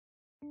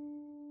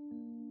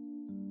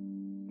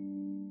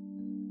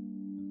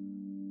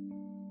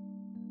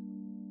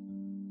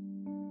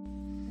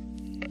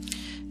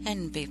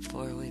And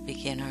before we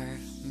begin our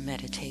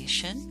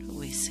meditation,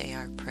 we say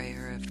our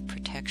prayer of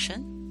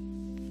protection.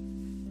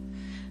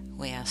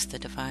 We ask the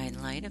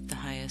divine light of the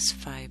highest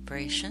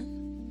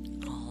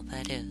vibration, all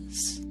that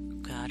is,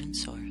 God and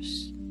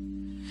Source,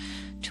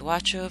 to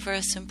watch over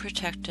us and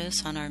protect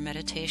us on our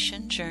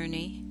meditation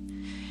journey,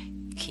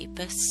 keep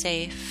us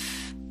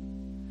safe,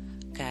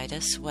 guide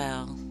us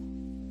well,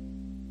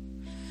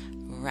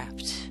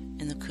 wrapped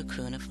in the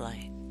cocoon of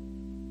light.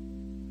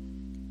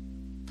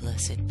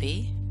 Blessed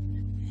be,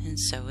 and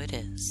so it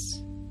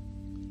is.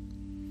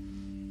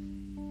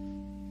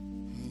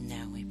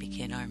 Now we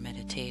begin our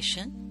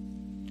meditation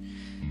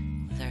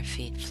with our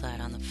feet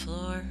flat on the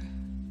floor,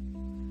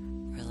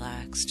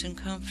 relaxed and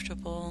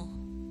comfortable,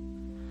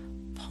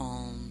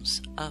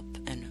 palms up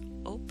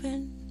and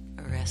open,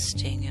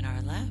 resting in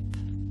our lap,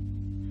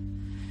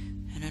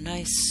 and a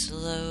nice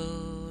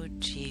slow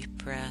deep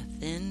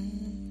breath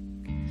in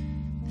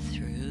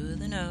through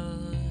the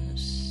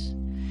nose,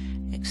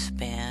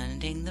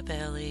 expanding the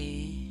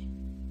belly,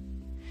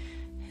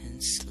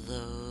 and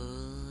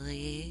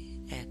slowly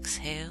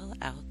exhale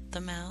out the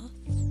mouth.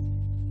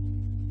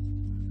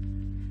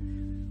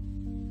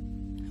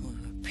 We'll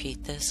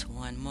repeat this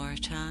one more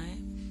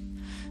time.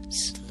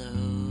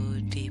 Slow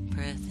deep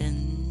breath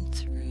in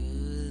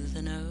through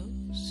the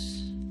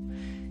nose,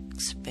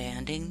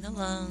 expanding the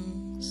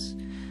lungs,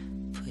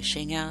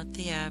 pushing out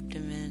the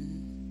abdomen,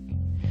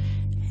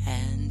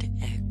 and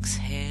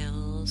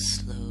exhale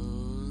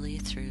slowly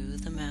through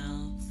the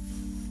mouth,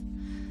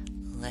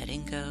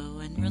 letting go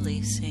and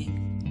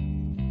releasing.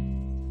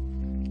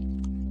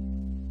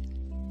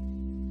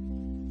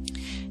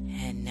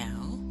 And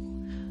now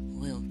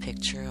we'll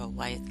picture a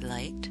white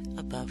light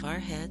above our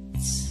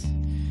heads.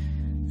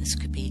 This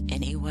could be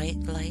any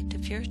white light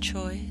of your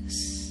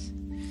choice.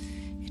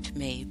 It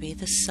may be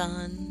the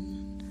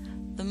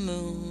sun, the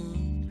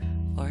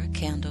moon, or a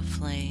candle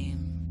flame.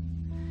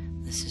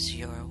 This is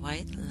your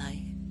white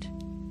light.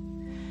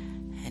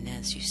 And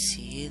as you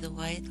see the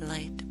white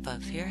light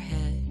above your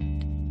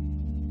head,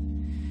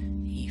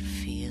 you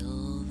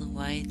feel the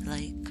white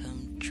light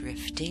come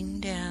drifting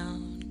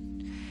down,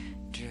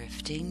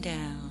 drifting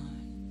down,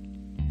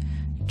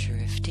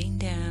 drifting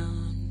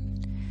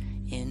down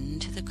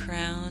into the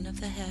crown of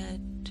the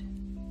head,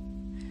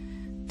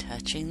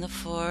 touching the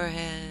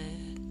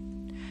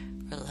forehead,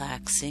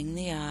 relaxing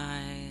the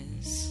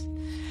eyes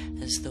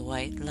as the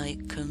white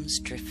light comes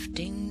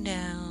drifting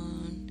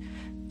down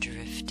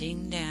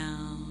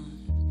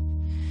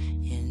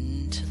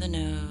into the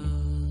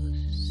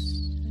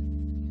nose,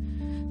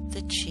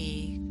 the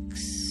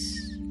cheeks,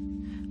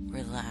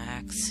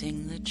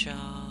 relaxing the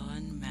jaw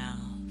and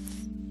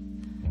mouth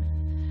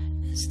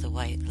as the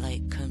white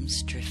light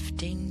comes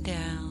drifting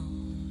down,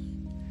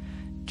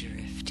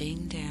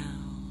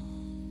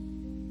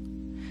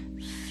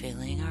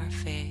 filling our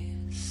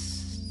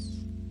face,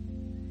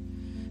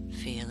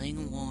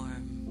 feeling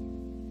warm.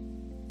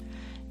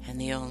 And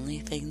the only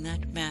thing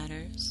that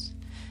matters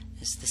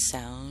is the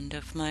sound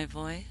of my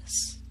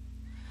voice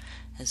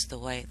as the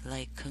white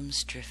light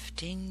comes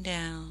drifting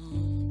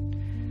down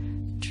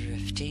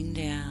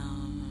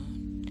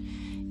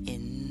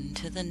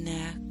into the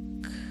neck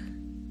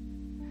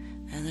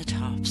and the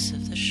tops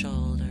of the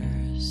shoulders,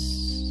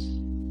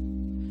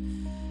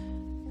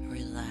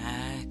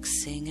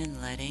 relaxing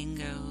and letting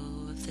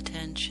go of the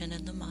tension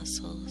in the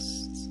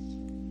muscles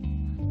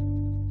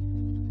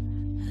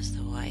as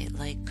the white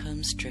light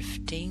comes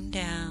drifting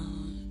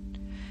down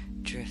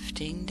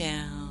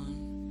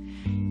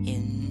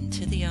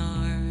into the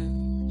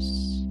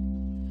arms,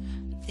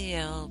 the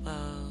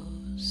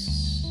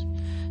elbows,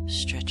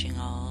 stretching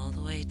all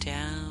the way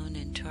down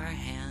into our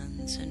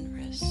hands and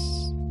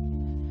wrists,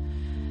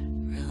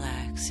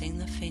 relaxing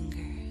the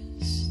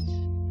fingers,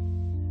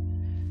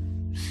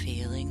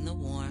 feeling the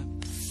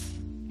warmth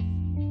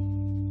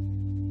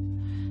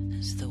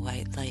as the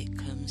white light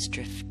comes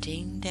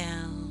drifting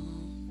down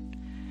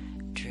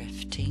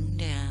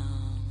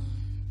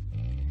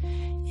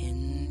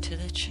into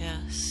the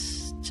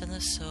chest and the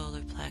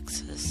solar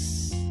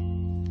plexus,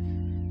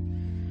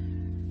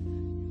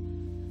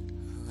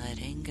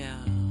 letting go.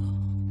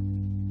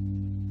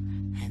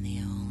 And the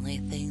only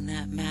thing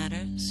that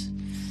matters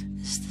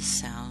is the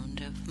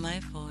sound of my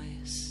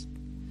voice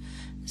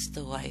as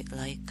the white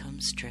light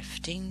comes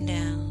drifting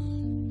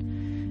down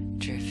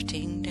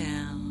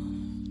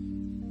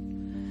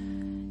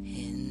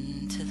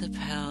into the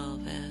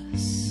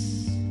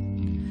pelvis,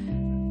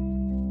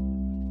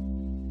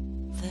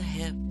 the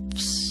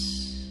hips,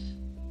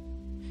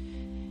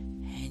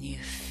 and you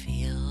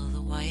feel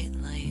the white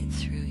light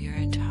through your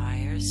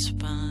entire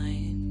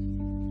spine,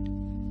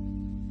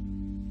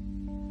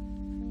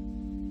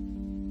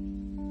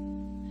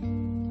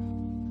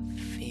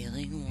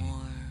 feeling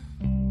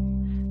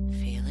warm,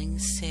 feeling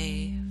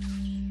safe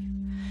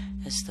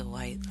as the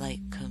white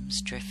light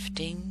comes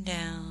drifting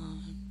down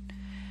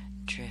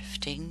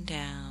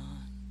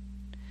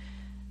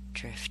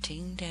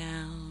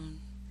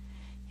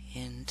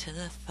into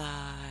the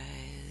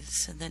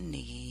thighs and the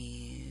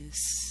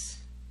knees,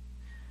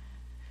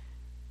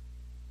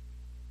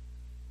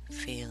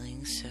 feeling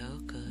feeling so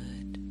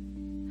good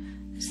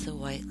as the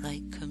white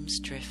light comes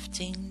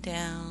drifting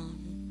down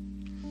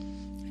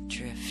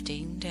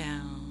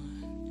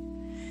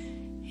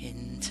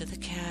into the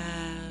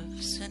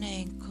calves and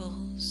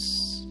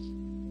ankles,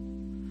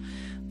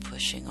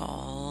 pushing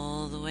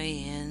all the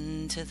way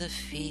into the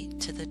feet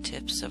to the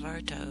tips of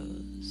our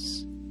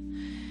toes,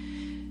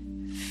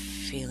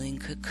 feeling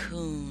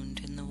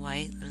cocooned in the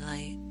white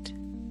light,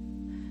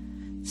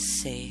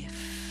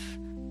 safe,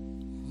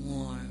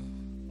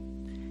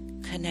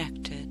 warm,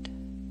 connected.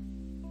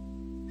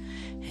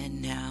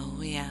 And now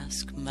we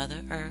ask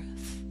Mother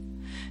Earth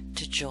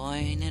to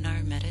join in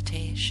our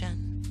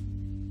meditation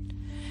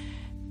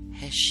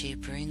as she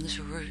brings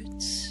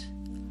roots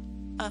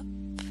up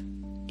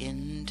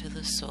into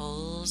the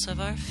soles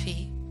of our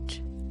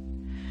feet,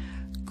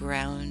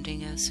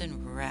 grounding us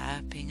and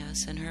wrapping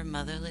us in her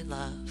motherly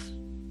love,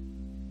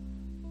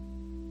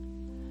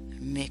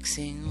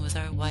 mixing with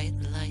our white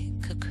light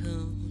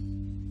cocoon,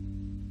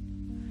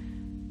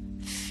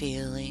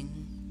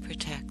 feeling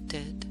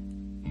protected,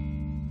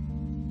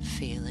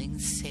 feeling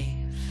safe,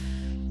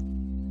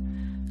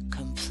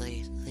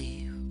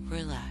 completely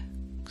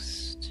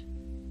relaxed.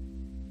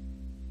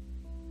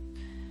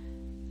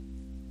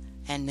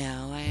 And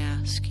now I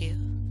ask you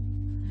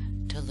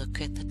to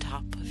look at the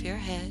top of your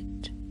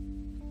head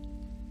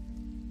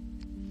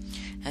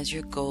as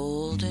your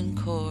golden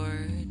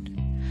cord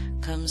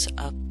comes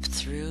up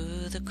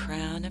through the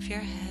crown of your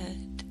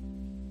head,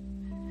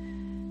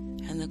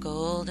 and the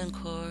golden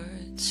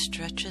cord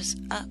stretches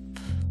up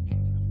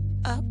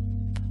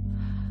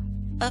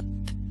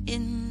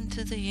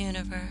into the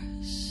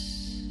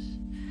universe,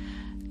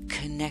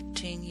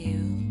 connecting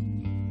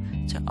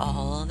you to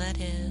all that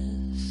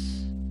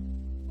is,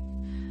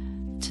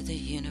 to the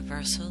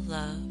universal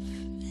love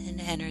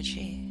and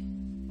energy.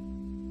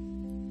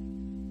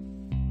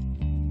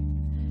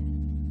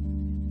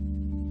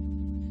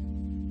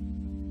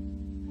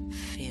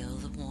 Feel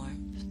the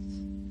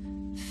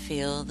warmth,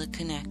 feel the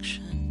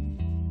connection.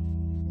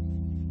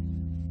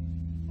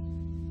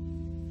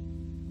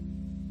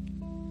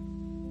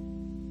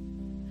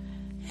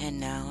 And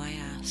now I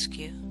ask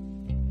you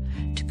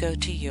to go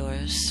to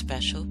your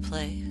special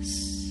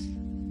place.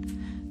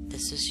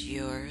 This is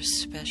your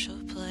special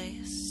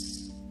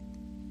place.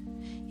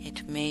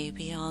 It may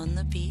be on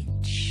the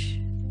beach,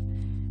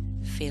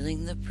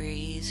 feeling the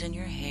breeze in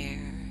your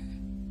hair,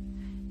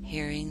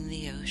 hearing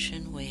the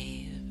ocean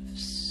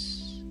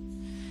waves,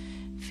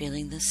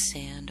 feeling the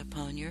sand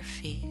upon your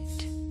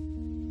feet.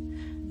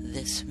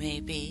 This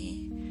may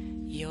be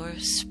your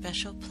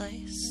special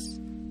place.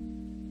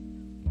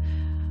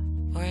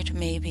 Or it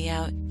may be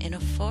out in a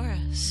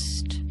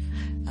forest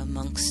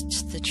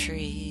amongst the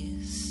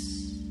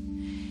trees,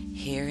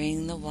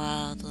 hearing the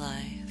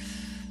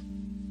wildlife.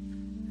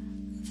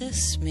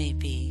 This may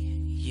be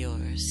your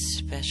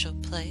special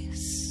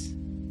place.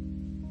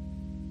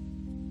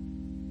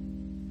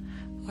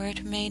 Or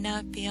it may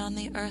not be on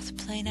the earth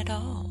plane at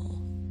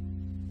all.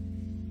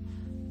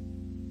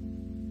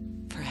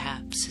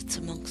 Perhaps it's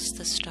amongst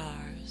the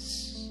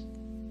stars.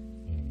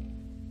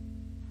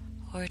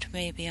 Or it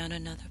may be on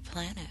another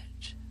planet.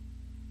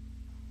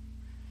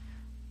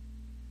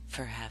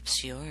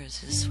 Perhaps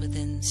yours is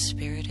within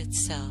spirit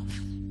itself,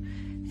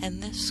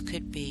 and this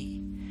could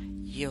be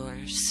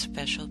your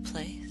special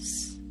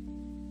place.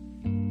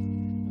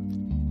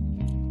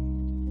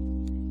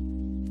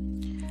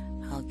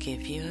 I'll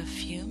give you a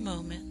few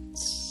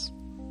moments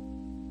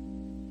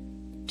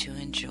to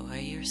enjoy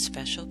your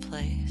special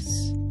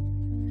place.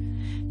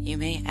 You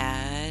may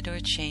add or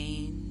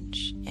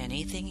change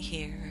anything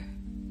here,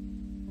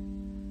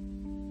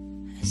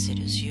 as it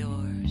is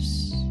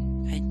yours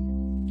and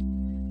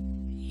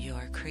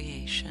your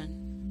creation.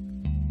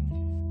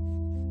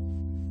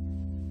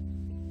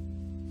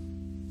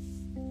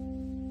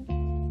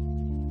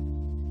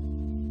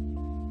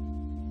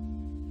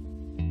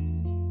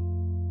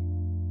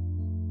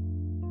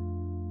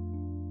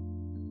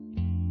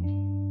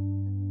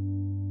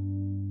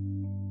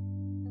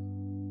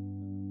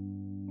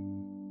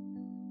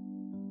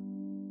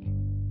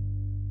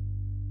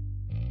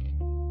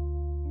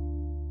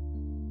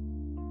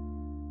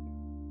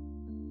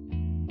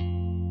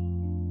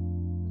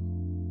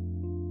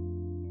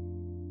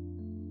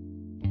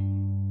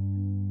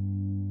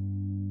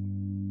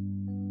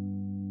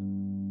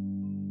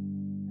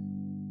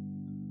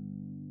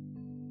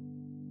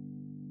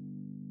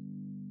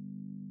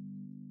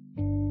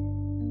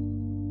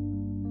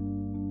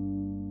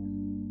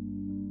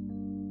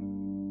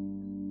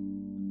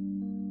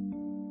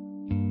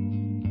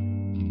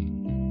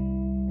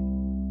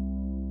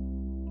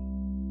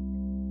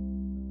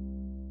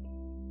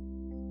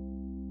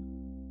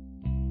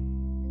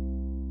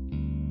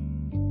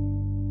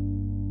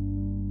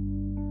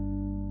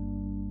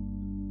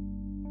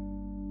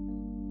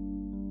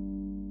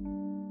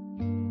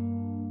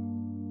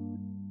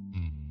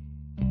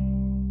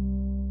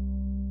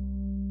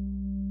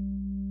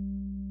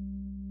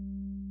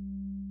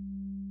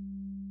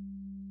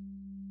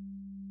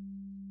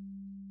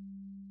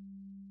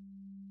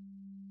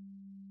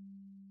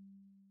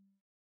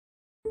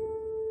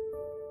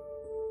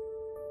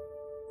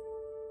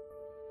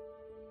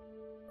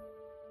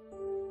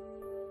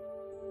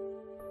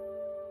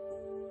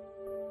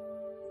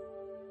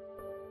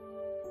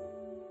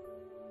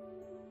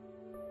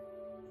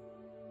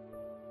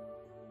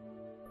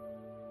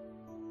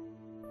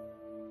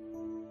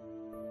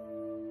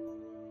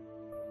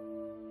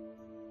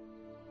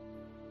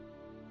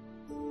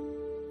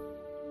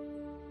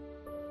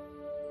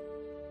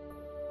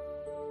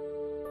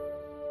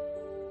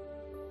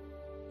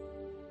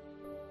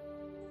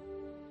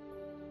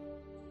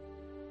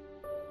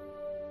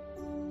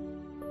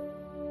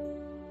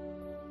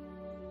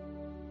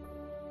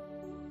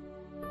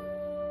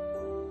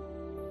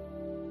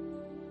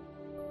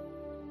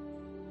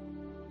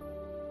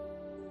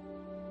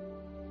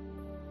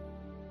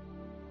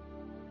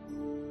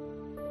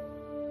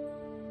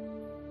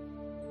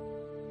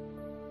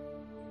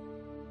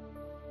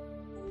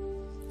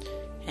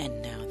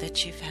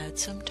 that you've had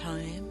some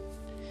time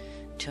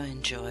to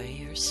enjoy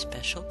your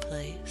special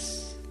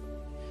place,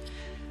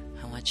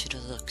 I want you to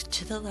look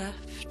to the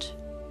left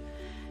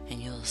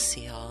and you'll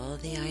see all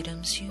the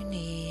items you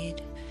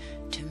need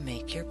to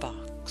make your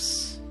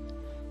box.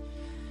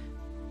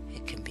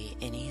 It can be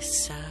any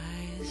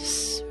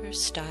size or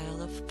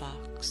style of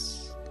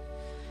box.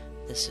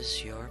 This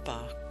is your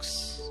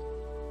box.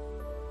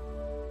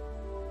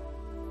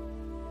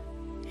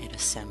 It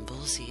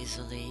assembles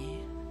easily.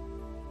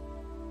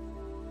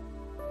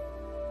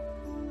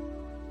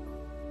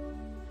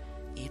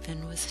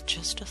 Even with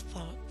just a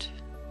thought.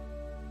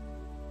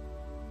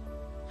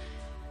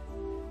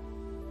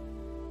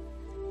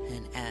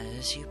 And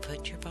as you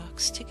put your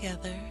box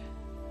together,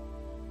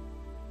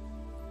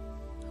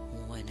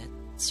 when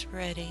it's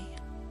ready,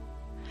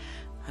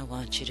 I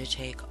want you to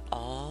take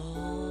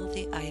all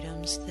the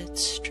items that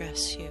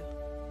stress you,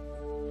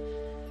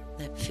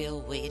 that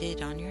feel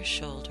weighted on your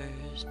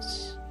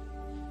shoulders,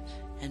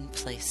 and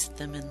place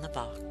them in the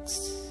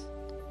box.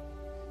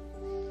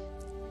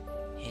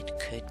 It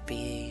could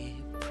be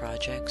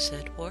projects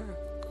at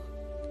work.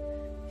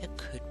 It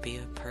could be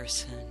a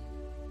person.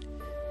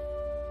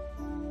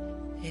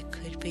 It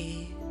could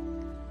be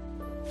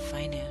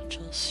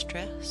financial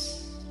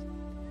stress.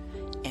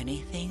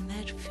 Anything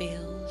that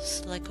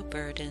feels like a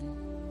burden,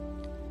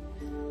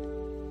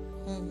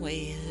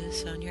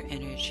 weighs on your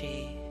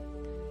energy,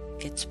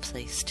 gets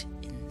placed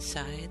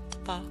inside the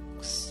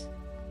box.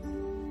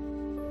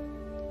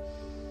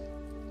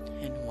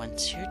 And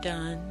once you're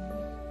done,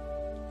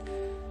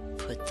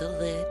 put the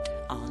lid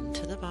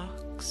onto the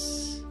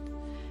box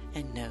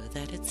and know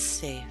that it's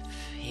safe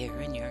here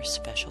in your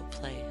special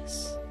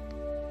place.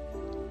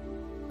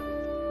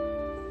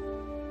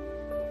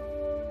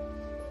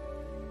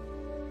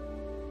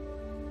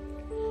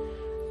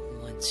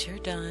 Once you're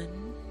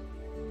done,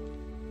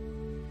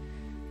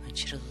 I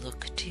want you to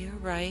look to your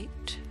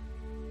right,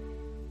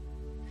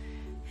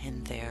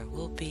 and there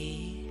will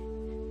be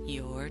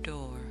your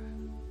door.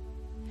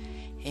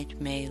 It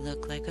may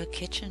look like a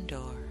kitchen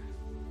door.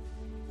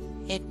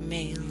 It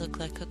may look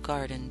like a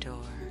garden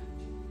door.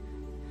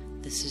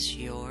 This is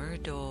your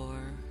door.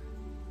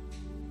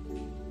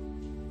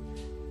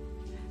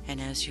 And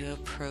as you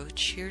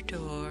approach your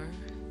door,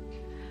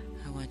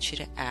 I want you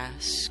to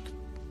ask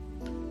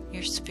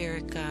your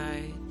spirit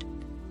guide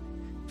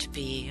to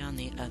be on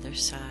the other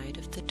side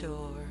of the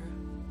door.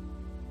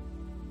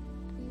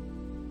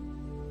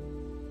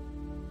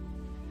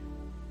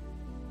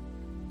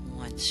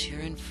 Once you're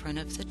in front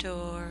of the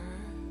door,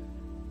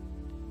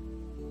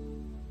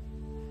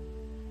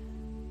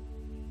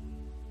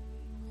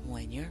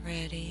 when you're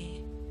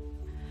ready,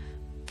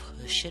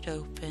 push it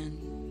open.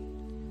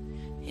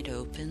 It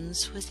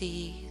opens with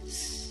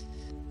ease.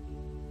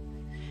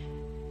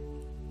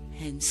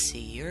 And see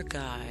your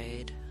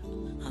guide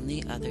on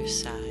the other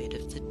side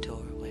of the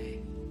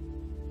doorway.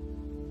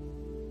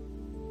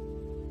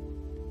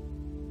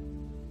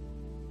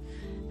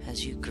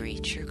 As you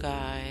greet your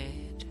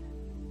guide,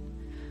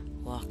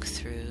 walk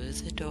through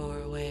the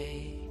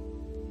doorway,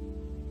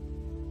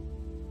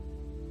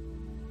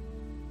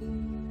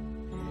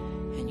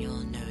 and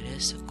you'll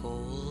notice a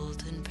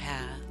golden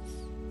path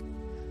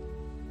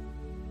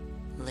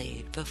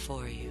laid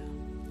before you.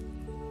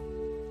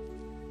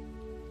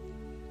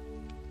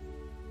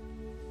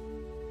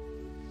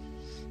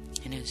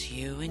 And as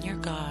you and your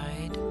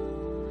guide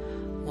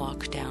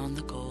walk down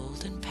the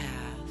golden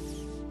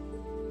path,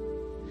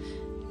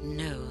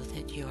 know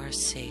that you are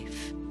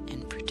safe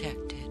and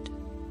protected.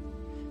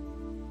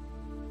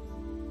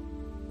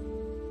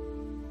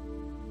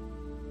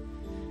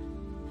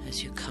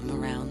 As you come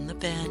around the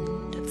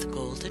bend of the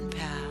golden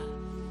path,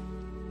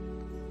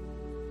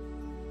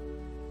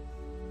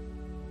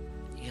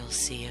 you'll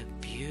see a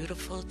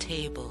beautiful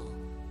table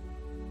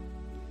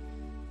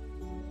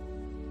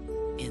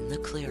in the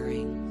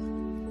clearing.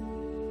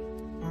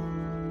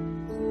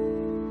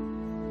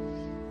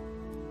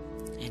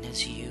 And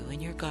as you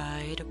and your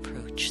guide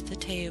approach the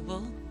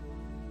table,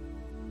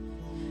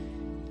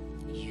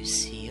 you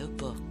see a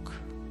book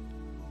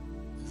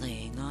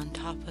laying on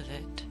top of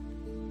it.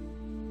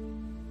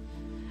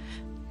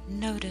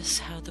 Notice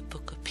how the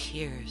book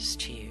appears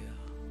to you.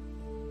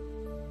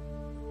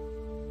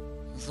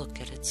 Look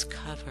at its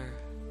cover.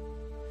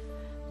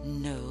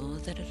 Know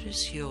that it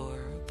is your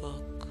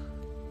book.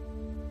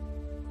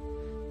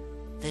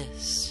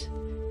 This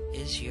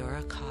is your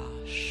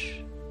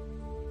Akashic.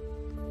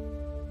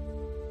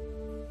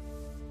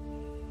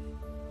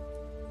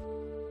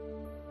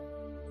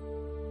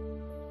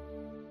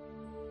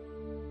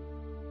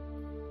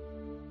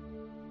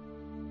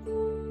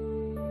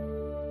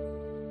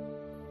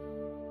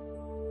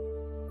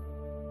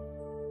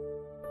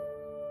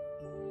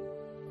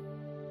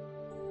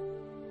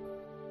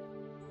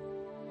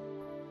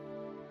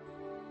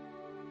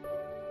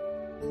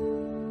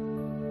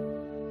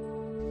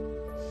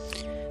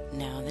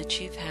 Now that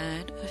you've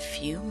had a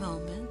few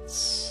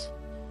moments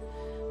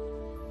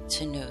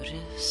to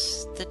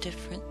notice the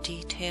different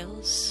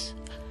details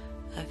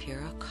of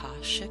your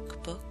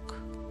Akashic book,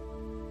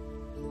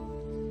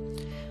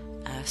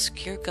 I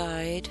ask your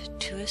guide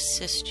to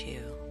assist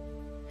you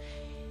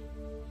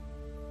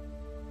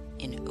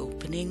in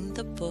opening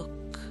the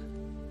book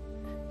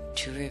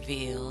to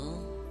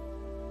reveal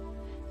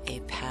a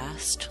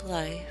past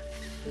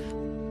life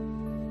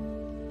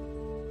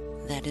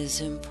that is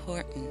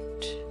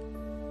important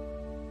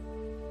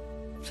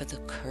for the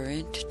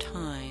current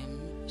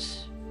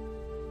times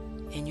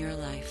in your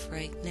life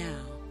right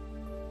now.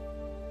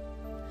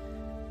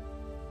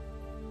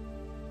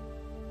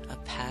 A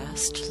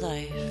past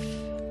life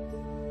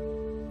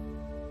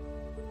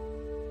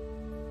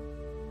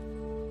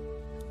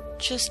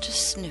just a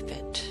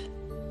snippet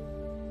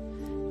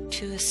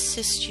to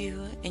assist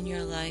you in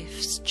your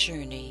life's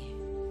journey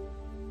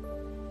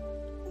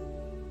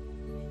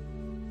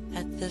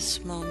at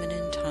this moment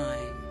in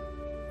time.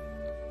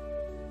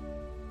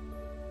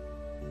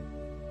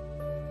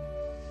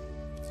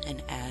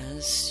 And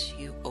as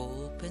you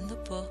open the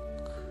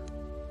book,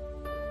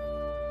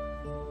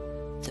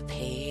 the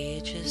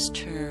pages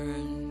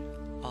turn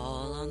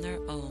all on their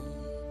own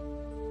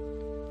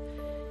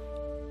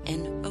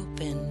and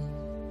open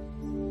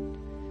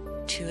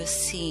to a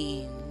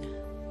scene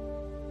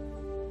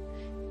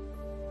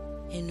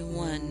in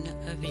one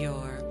of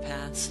your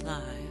past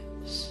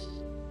lives.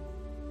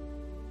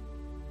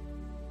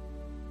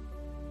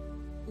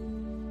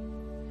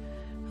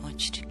 I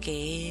want you to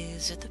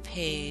gaze at the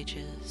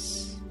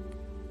pages.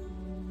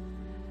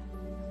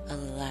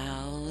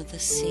 Allow the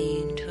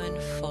scene to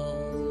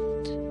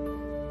unfold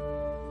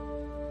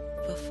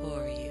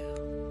before you.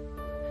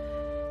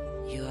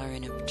 You are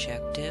an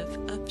objective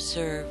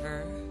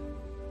observer,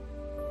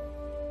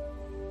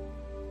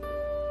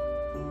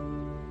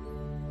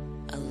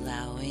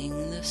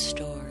 allowing the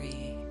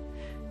story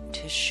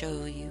to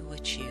show you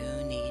what you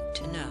need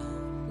to know.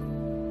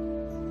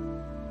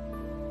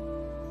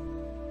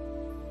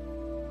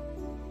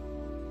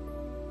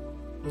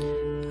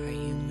 Are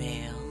you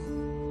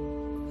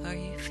male? Are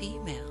you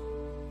female?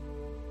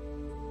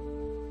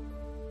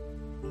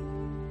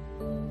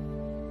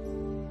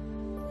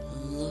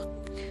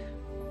 Look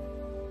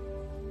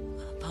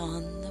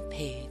upon the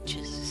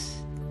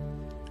pages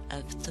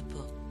of the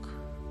book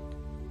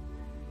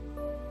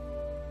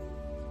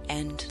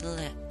and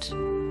let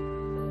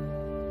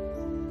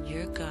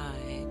your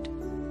guide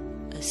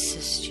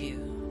assist you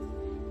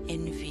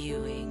in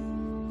viewing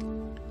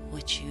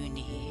what you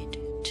need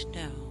to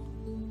know.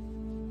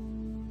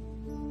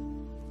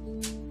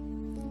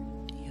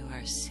 You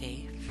are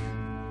safe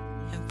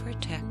and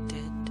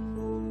protected.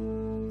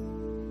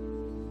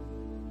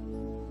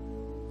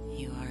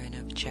 You are an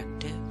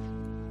objective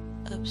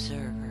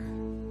observer.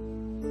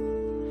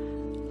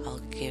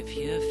 I'll give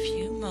you a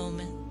few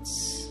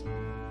moments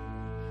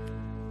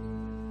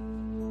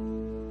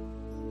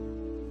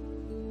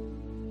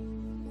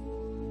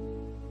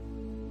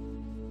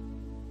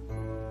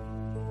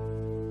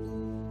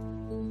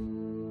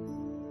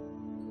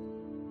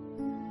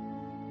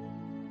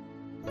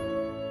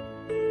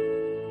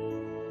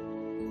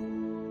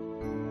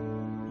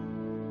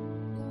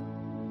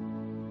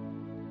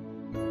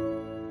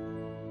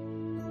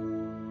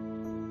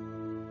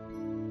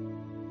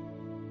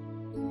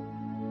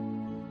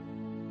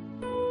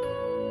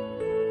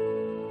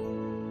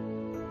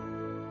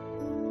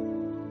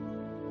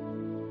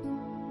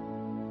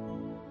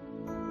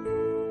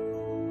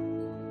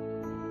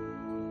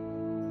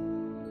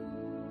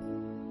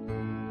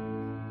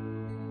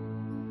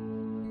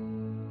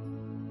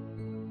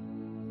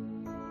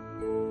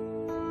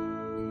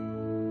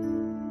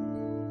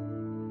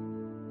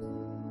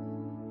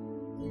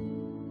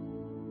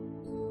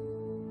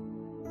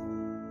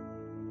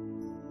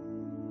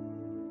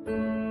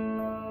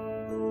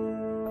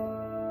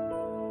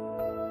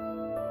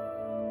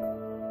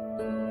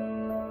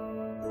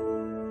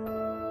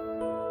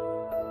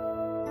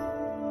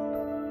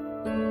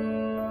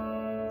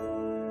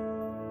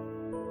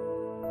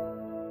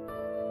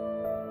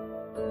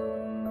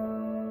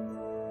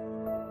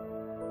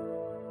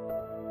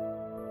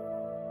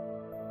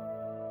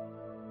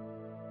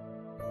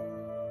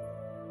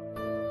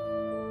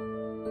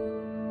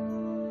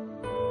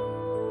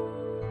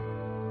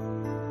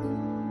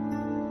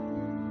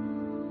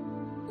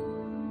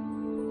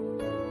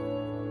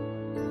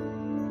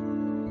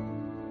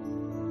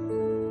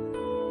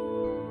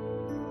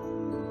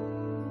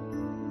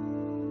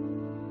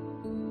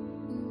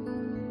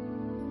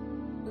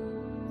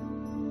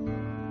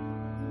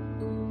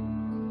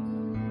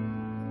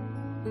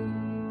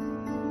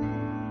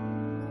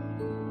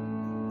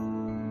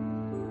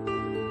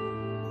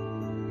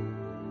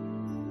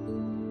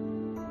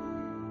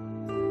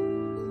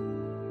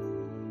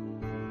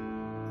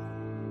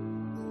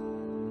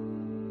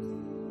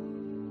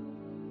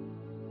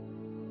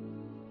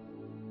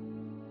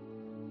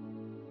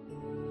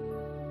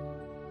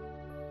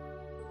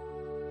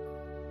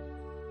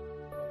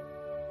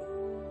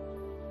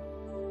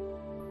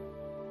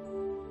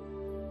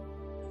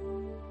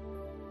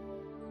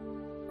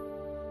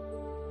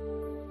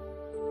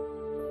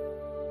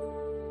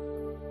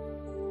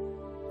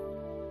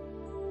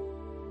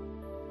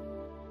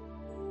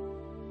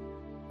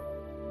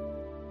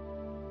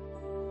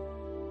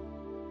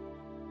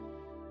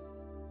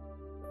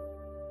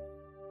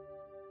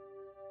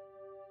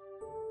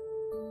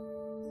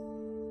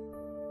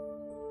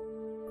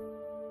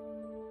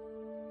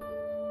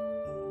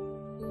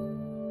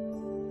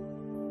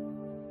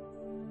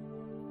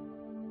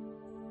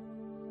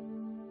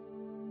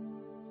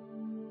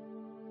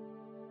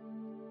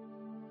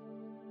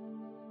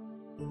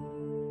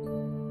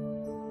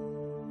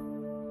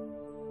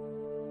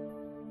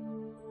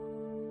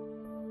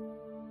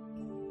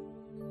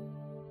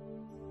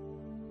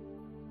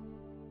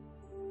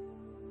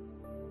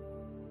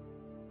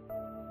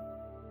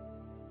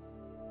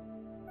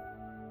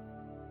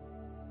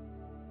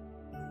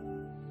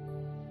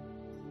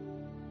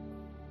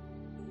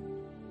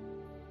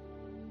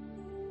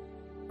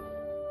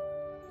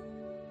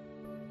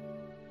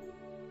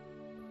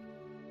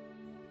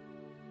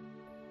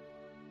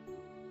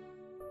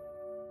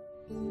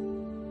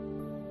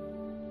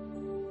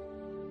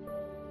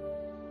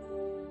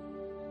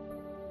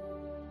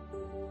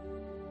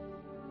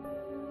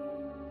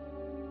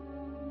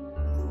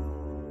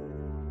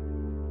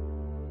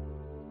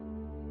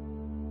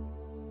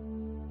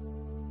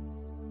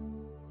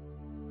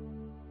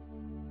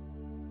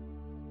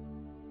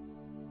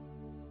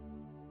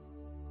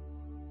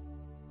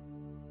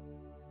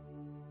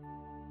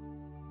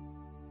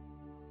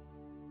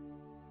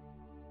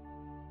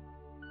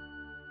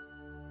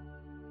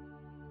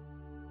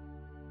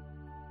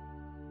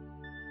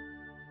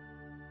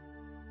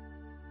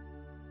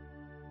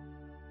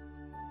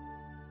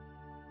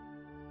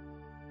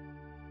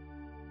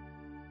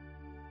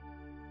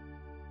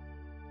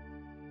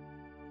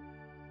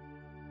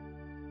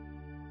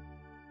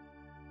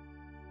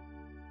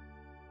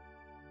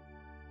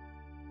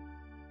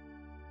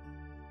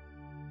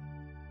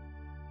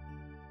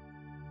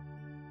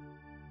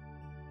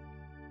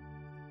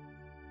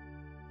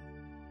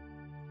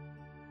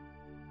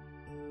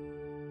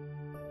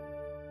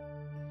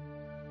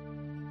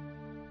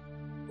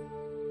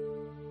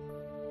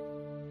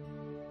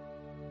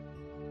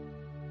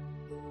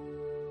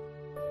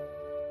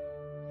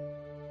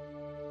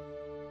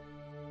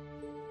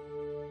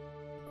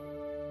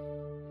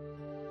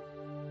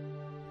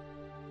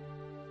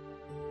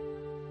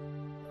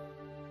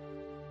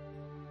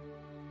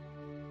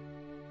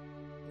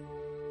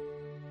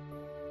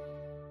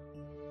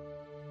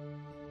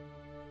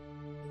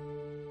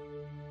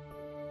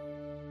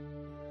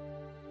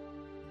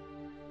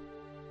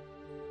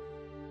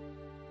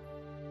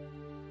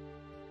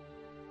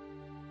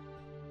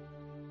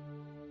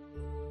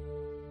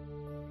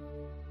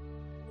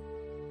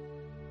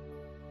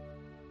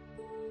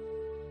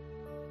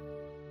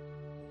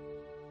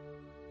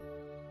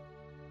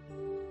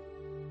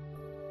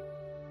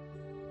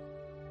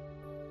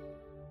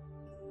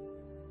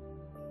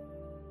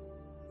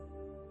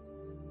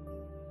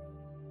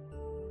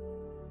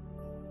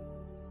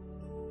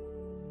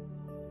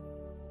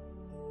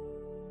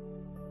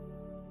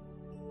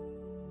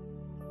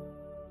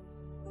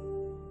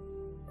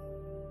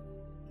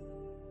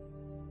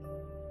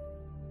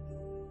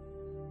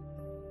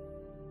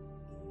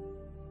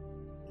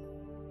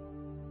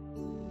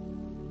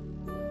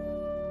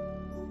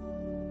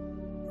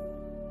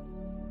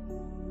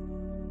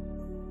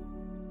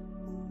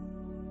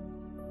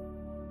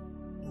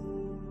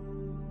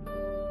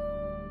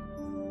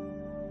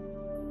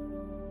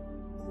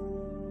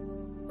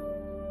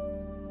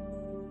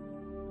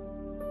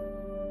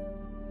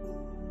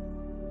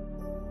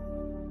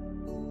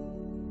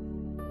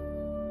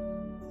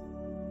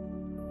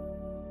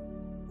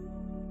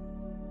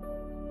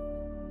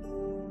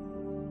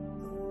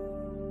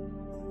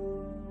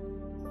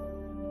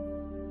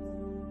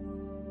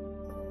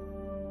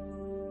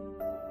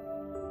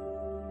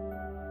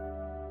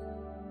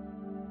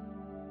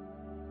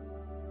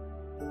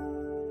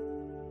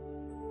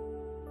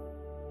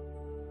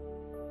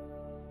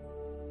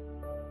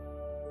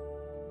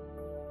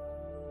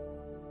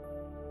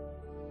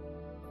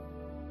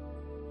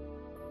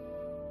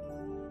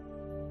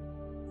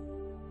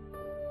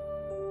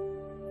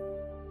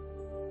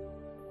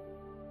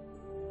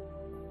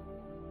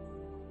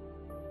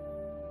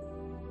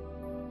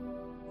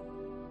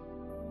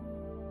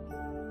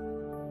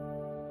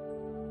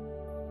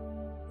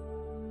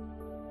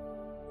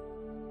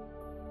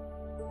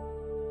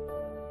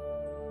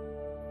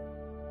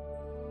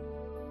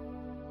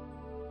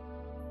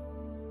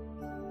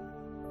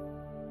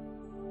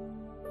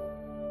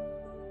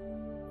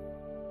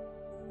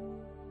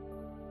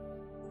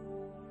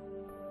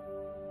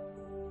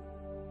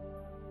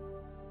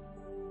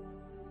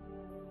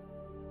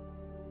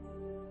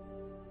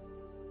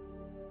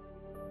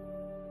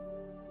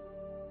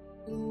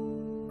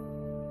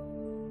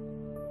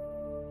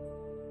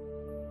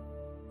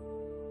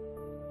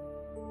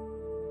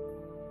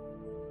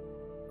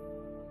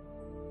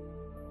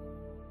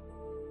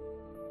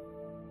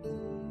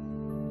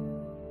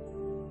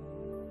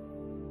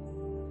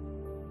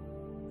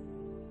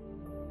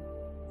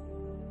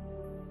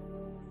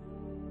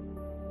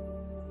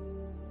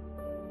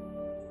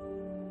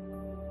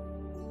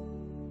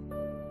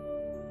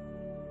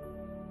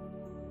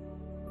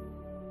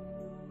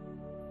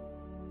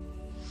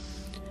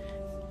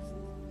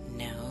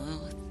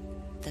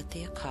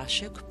the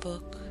Akashic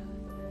book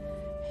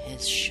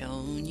has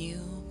shown you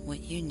what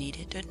you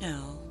needed to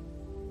know,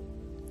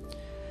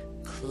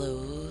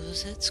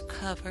 close its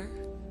cover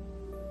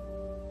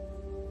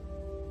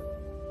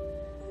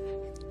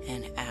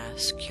and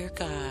ask your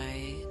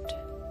guide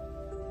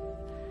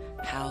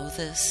how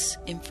this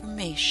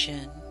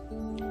information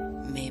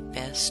may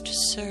best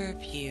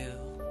serve you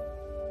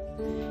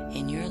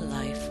in your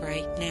life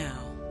right now.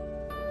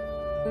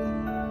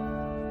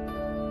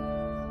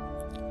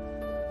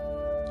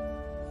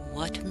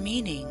 What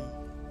meaning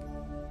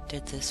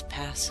did this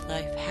past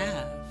life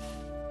have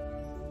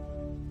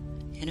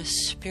in a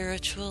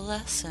spiritual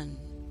lesson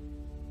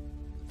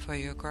for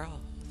your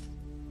growth?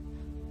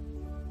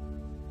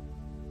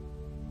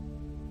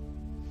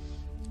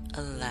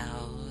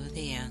 Allow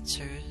the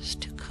answers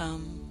to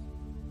come.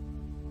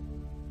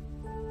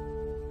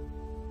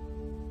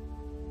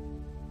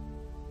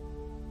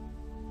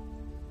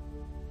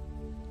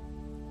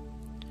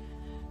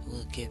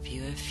 We'll give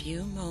you a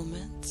few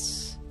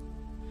moments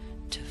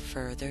to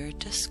further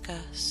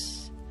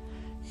discuss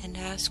and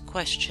ask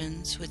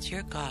questions with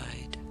your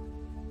guide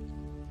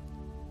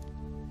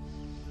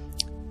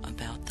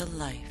about the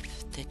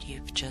life that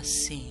you've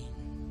just seen.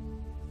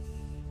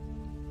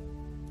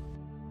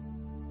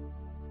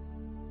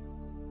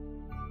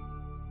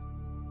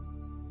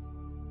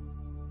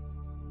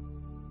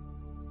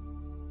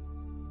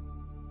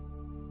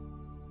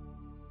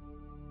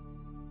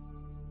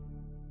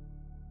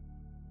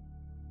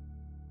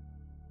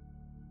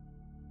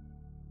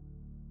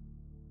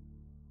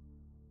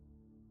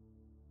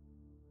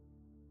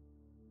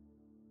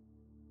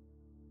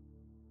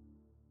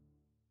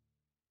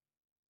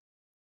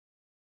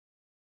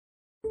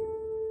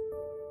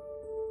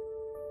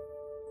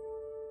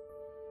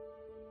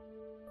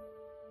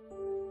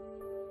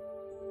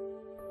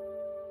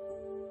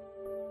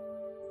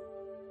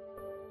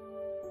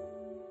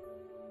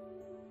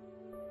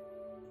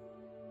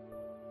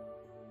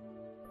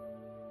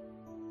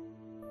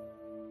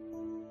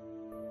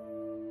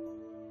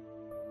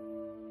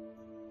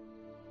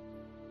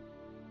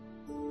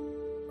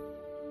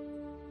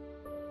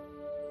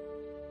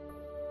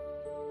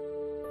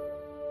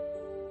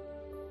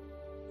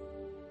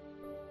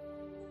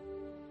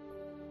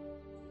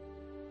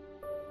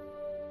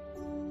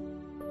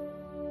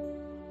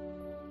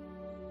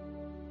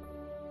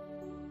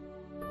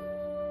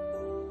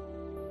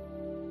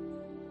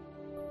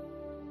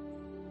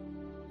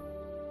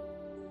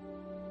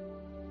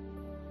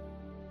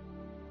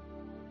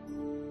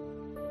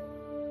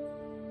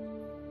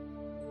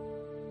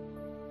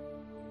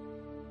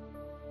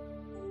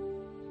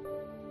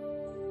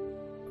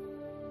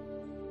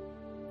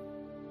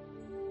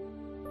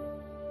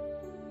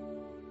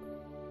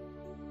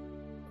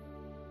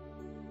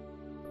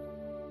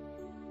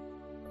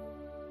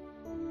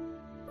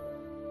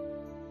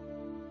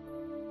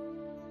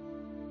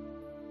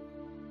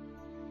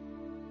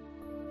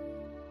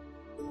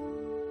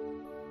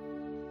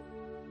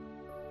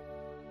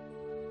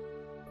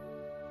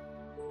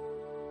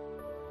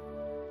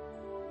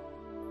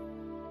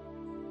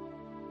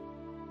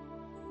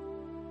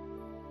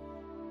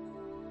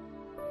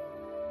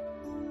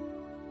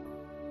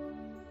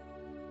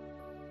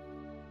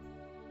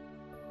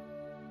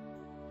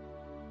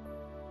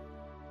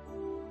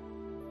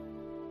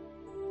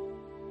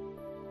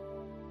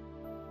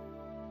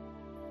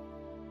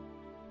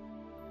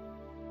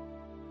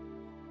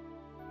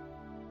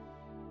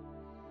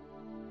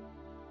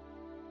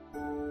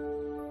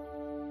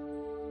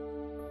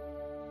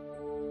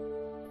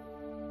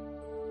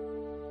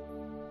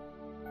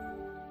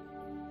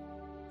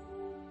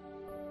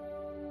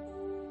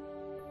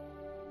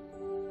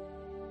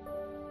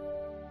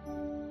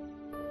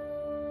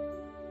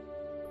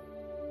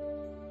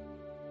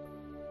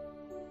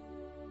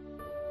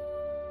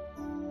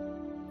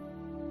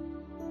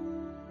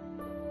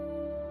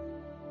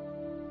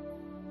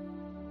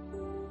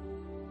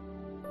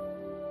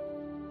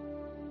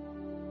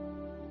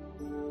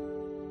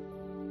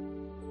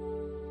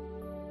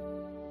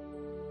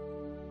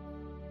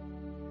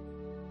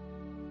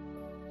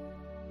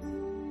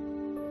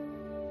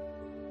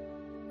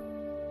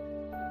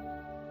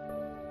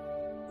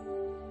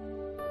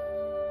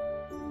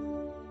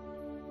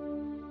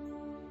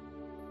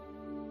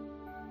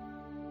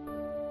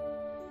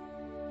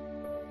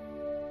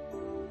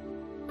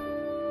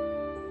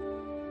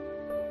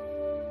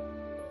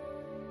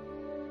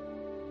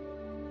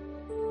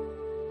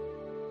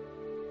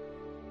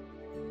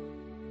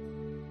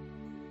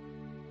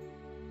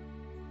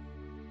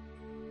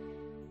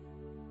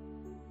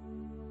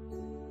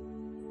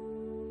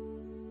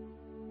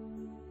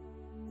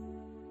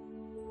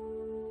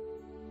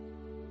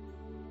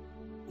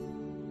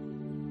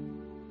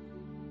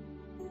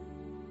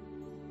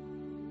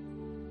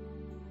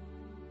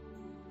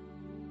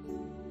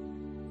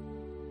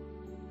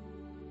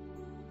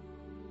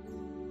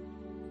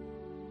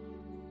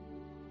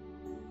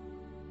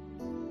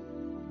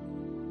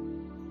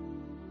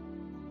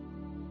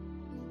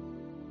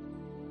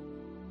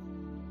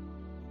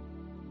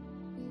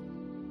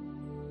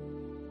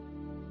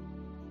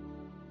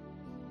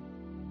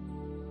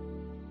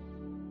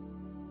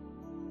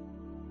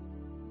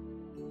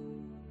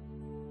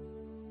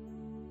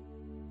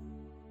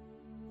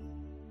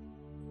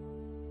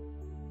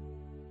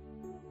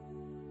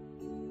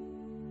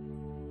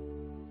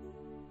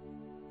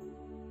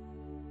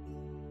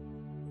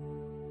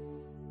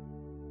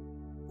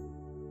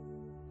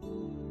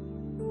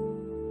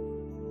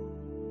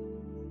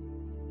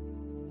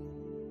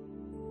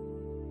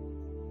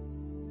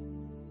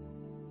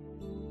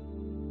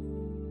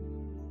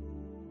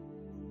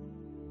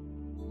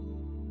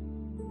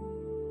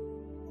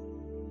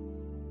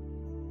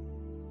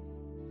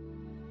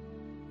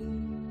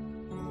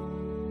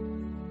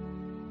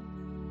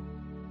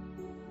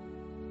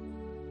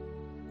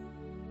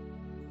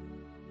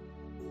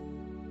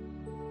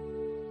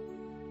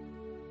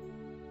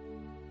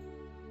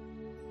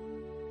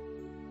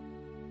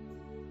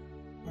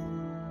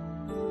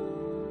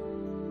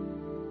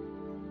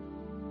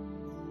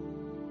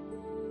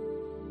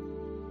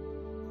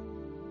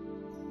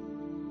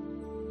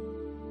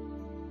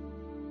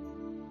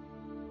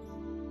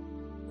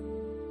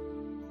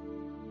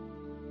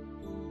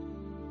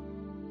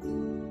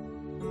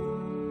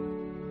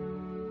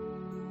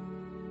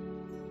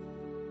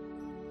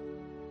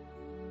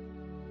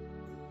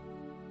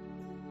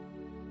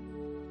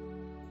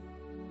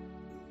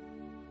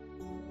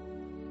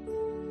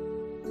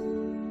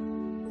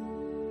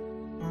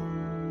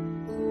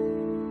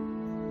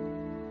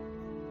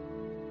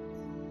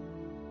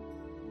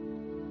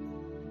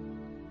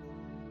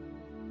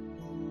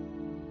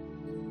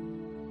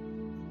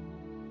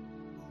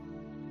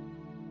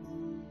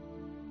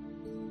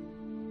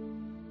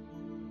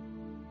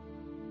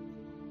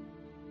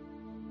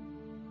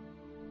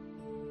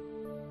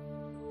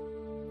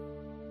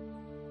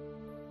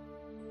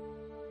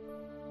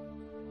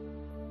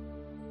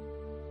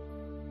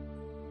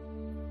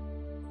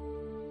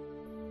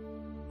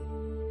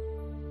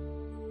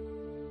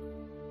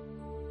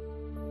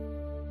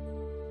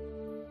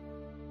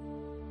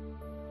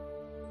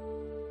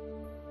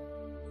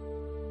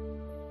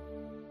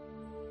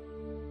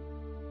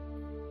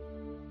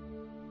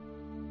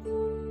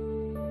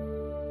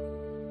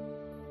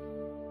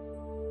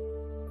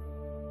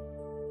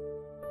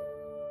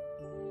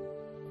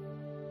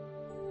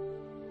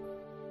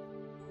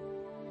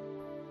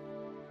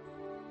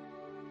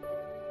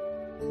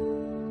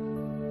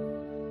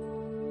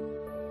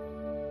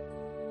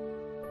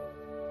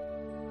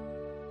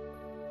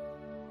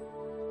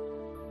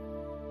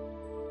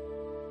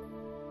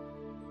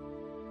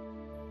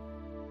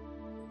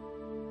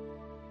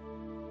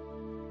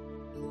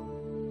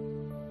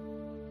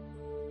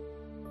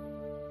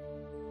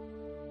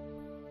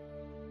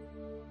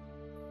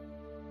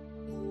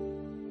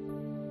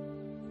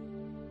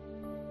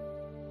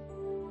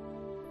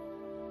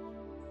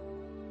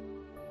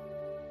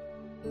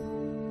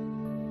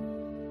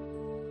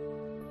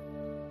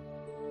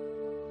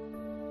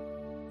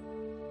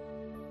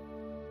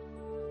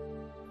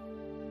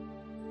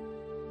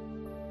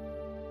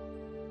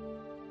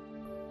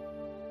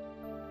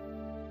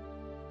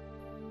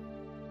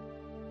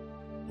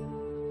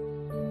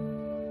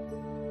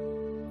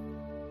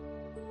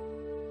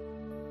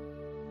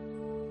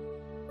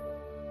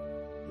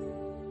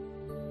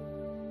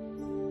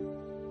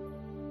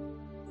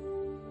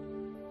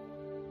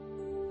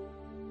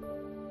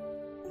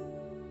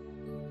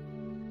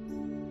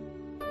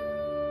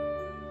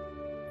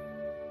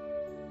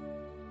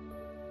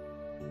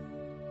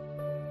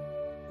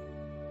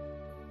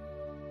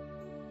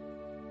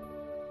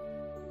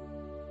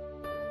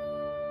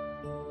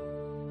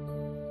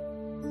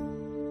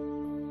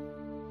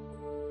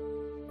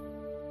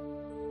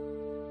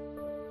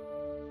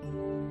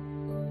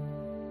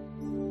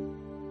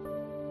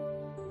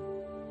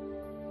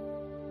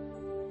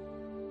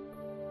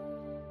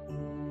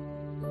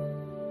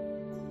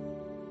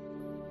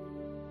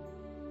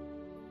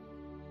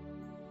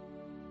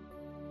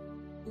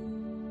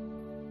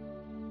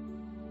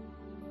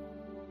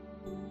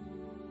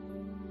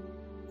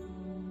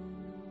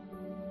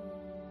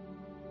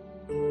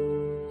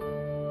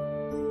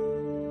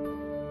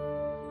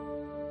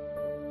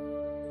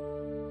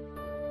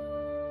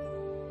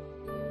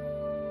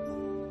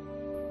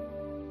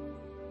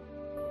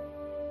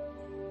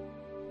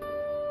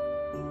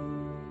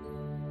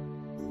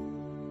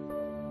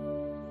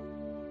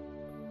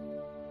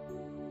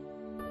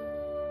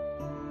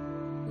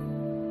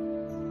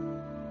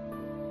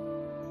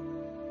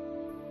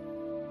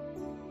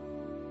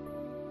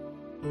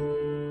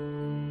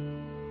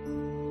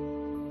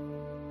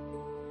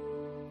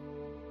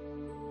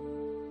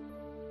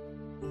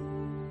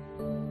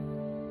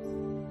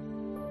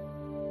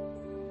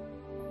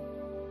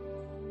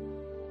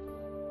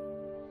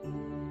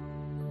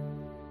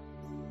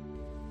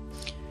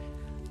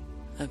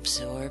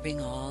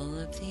 absorbing all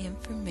of the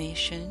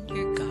information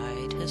your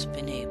guide has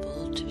been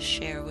able to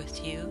share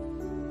with you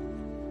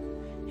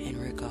in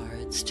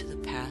regards to the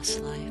past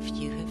life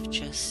you have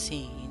just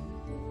seen.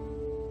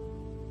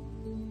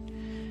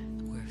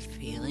 We're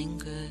feeling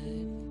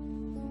good,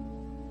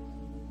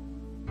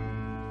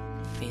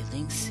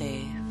 feeling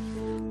safe,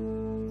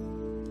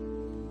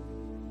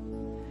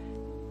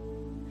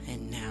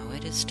 and now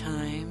it is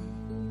time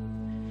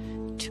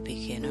to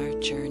begin our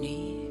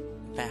journey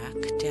back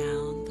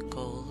down the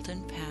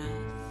golden path,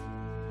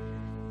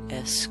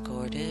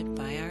 escorted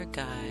by our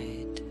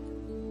guide.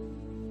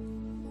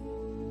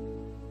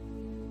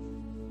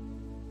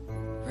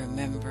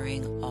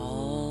 Remembering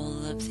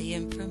all of the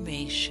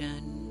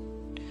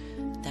information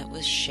that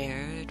was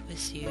shared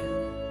with you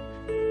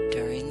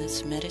during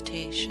this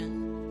meditation,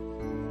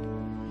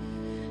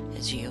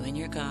 as you and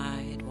your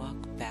guide walk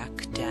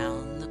back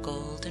down the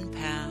golden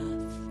path,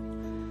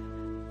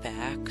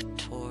 back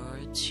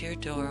towards your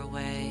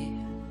doorway,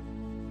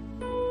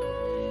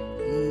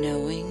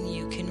 knowing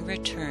you can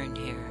return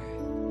here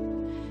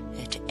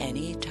at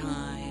any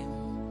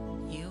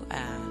time you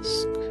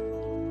ask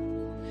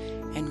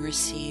and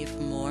receive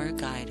more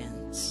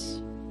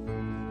guidance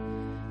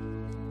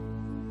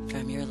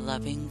from your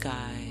loving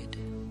guide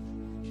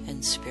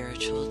and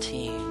spiritual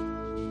team.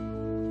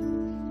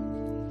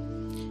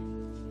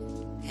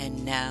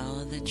 And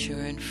now that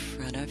you're in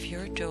front of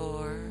your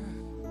door,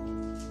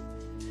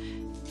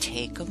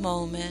 take a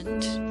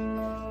moment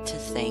to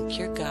thank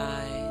your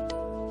guide.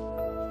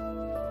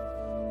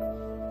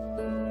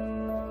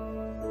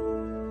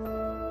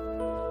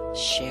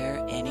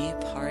 Share any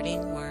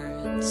parting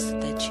words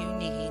that you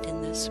need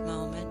in this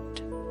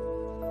moment.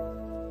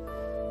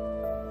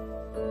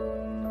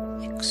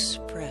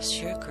 Express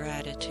your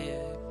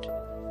gratitude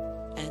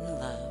and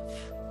love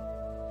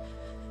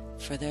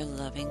for their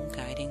loving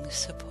guiding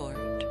support.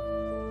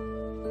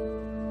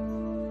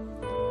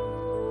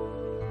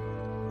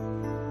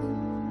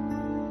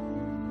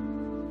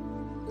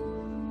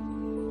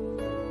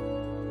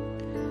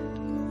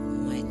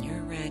 When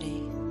you're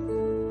ready,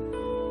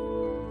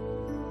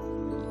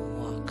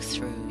 walk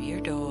through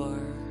your door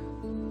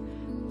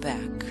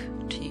back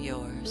to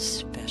your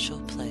special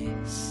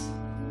place.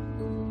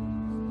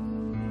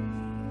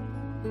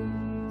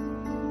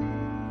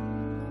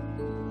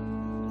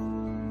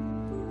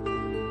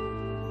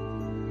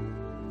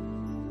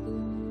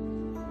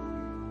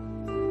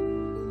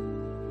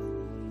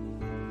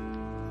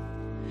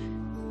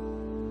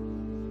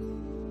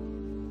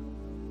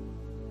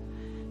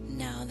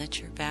 Now that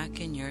you're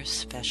back in your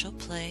special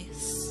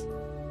place,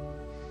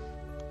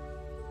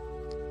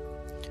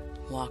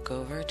 walk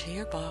over to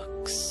your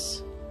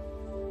box,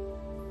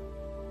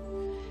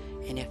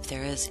 and if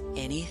there is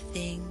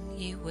anything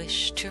you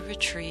wish to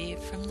retrieve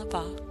from the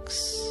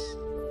box,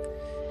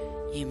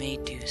 you may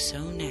do so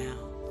now.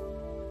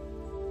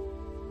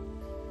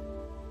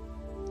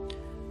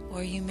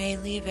 Or you may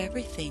leave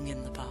everything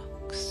in the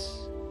box.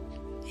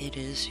 It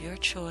is your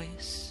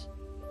choice.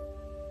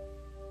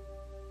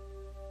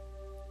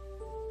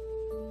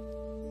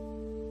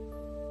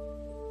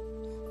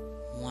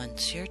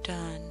 Once you're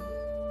done,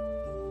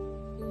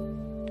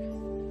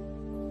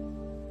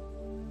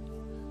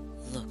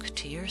 look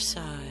to your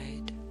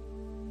side,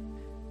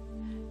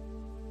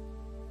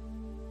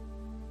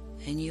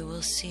 and you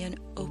will see an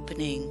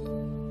opening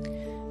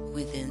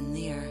within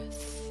the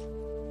earth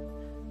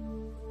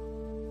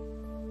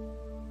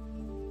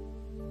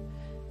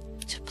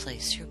to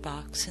place your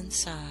box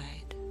inside.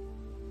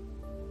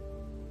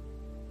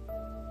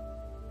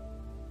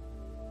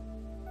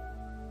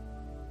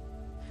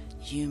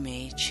 You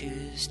may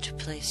choose to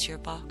place your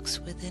box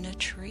within a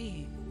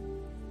tree,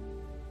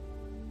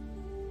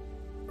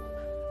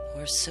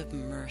 or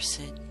submerge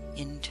it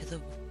into the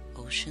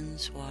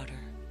ocean's water.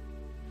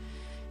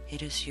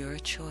 It is your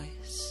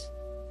choice.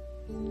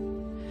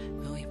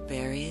 When we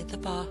bury the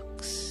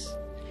box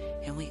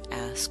and we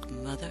ask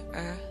Mother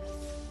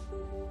Earth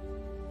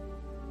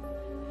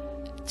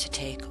to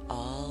take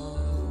all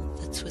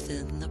that's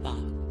within the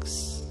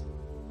box,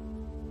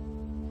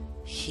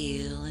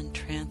 heal and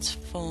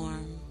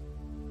transform,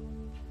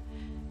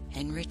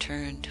 and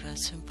return to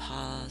us in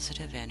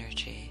positive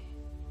energy.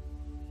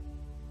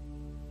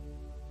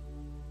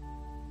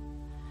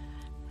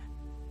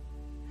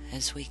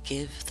 As we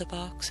give the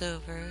box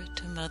over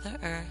to Mother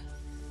Earth,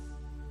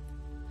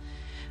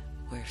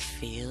 we're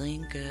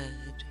feeling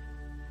good,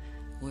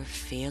 we're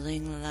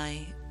feeling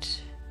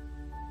light,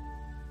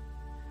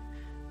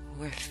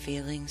 we're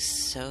feeling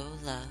so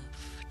loved.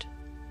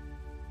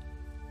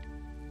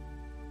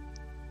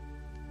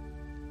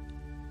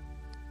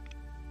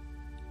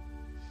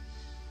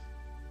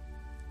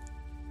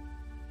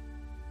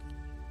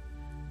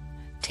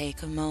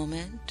 Take a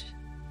moment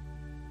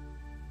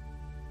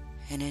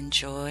and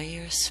enjoy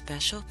your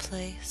special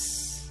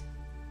place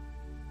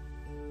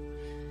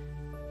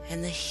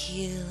and the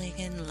healing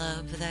and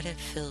love that it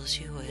fills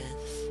you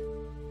with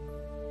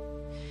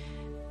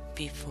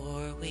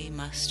before we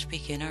must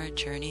begin our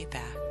journey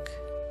back.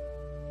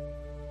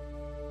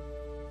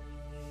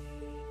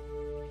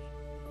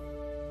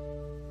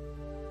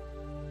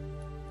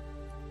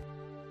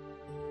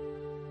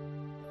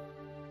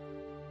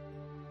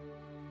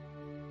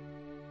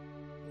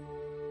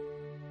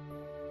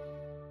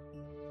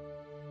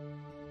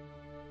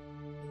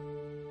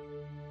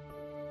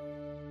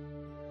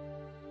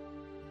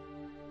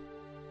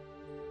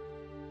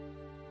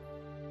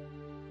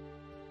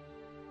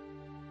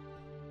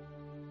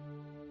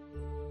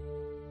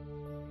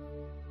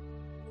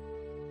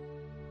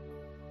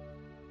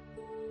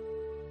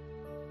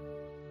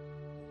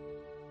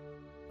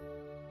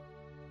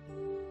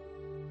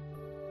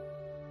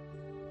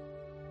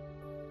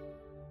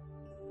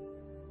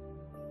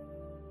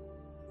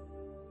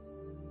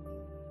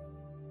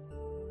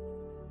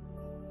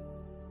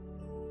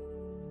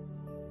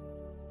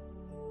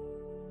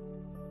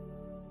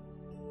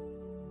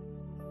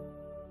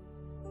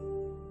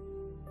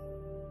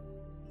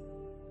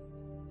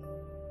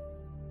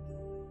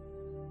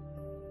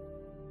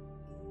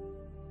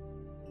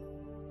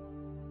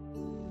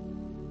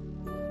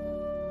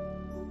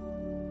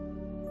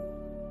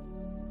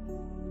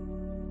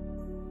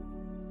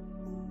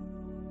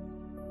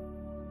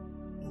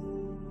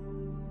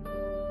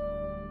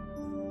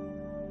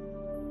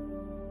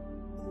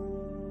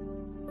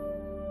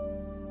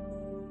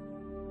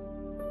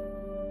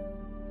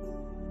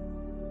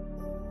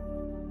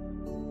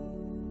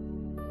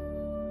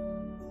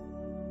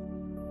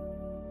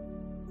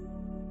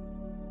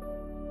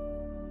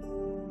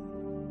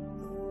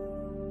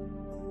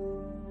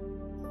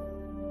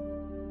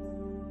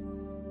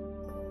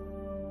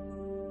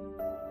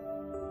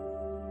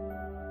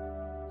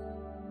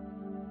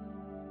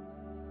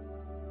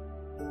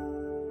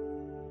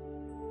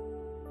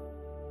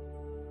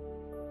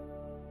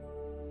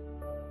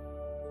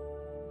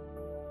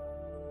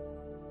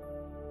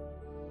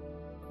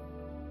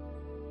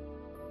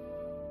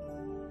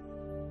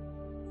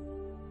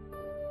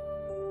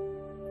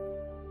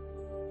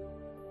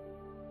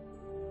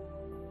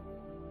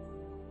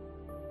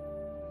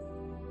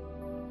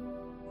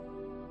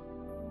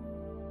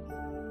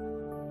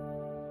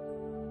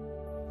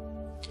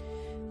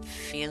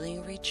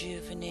 feeling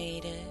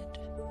rejuvenated,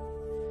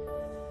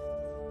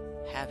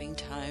 having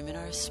time in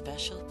our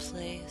special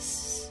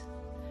place,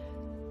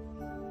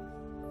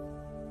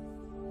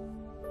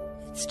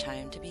 it's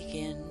time to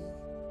begin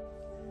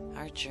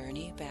our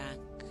journey back.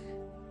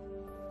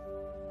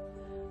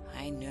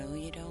 I know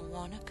you don't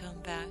want to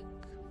come back,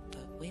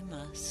 but we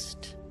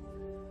must.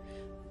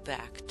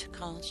 Back to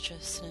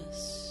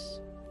consciousness,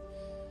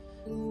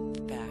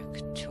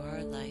 back to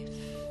our life.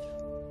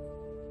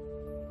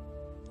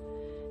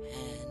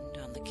 And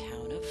on the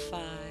count of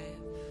 5,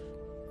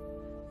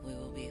 we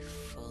will be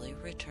fully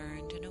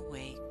returned and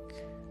awake.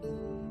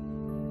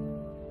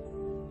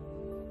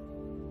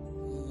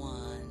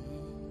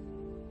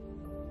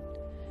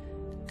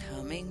 1,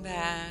 coming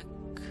back,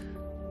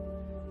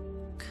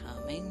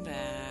 coming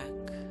back.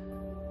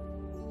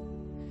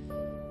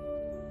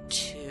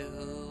 2,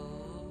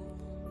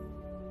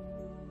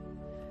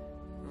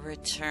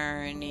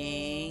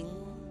 returning,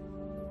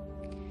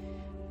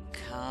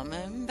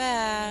 coming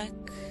back.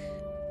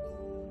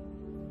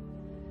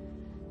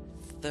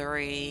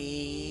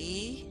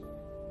 3,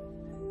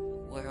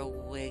 we're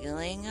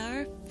wiggling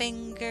our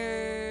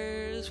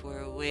fingers,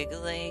 we're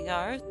wiggling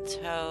our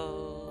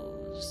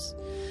toes,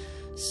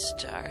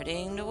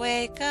 starting to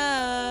wake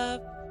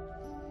up.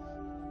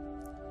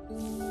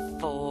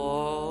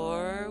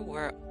 4,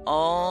 we're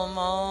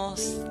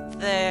almost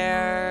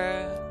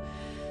there,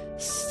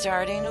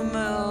 starting to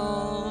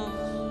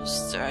move,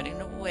 starting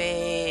to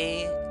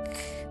wake.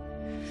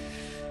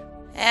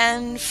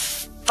 And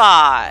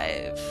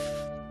 5,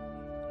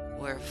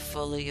 we're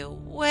fully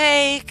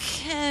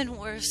awake and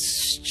we're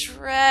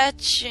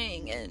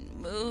stretching and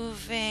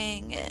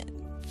moving and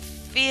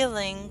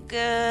feeling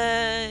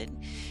good,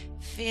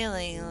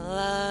 feeling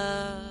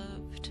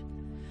loved.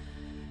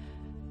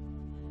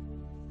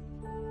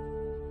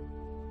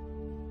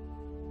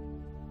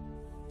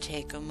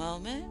 Take a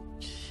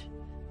moment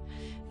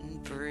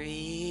and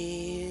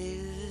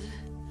breathe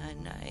a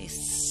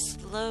nice,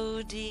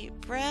 slow, deep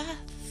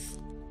breath.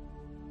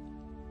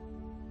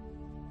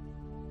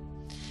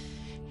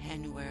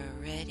 And we're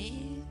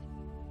ready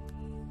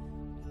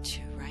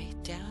to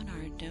write down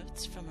our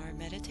notes from our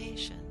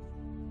meditation.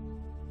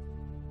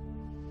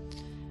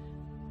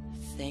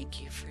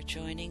 Thank you for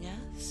joining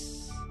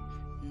us.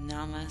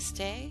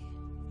 Namaste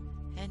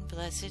and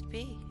blessed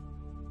be.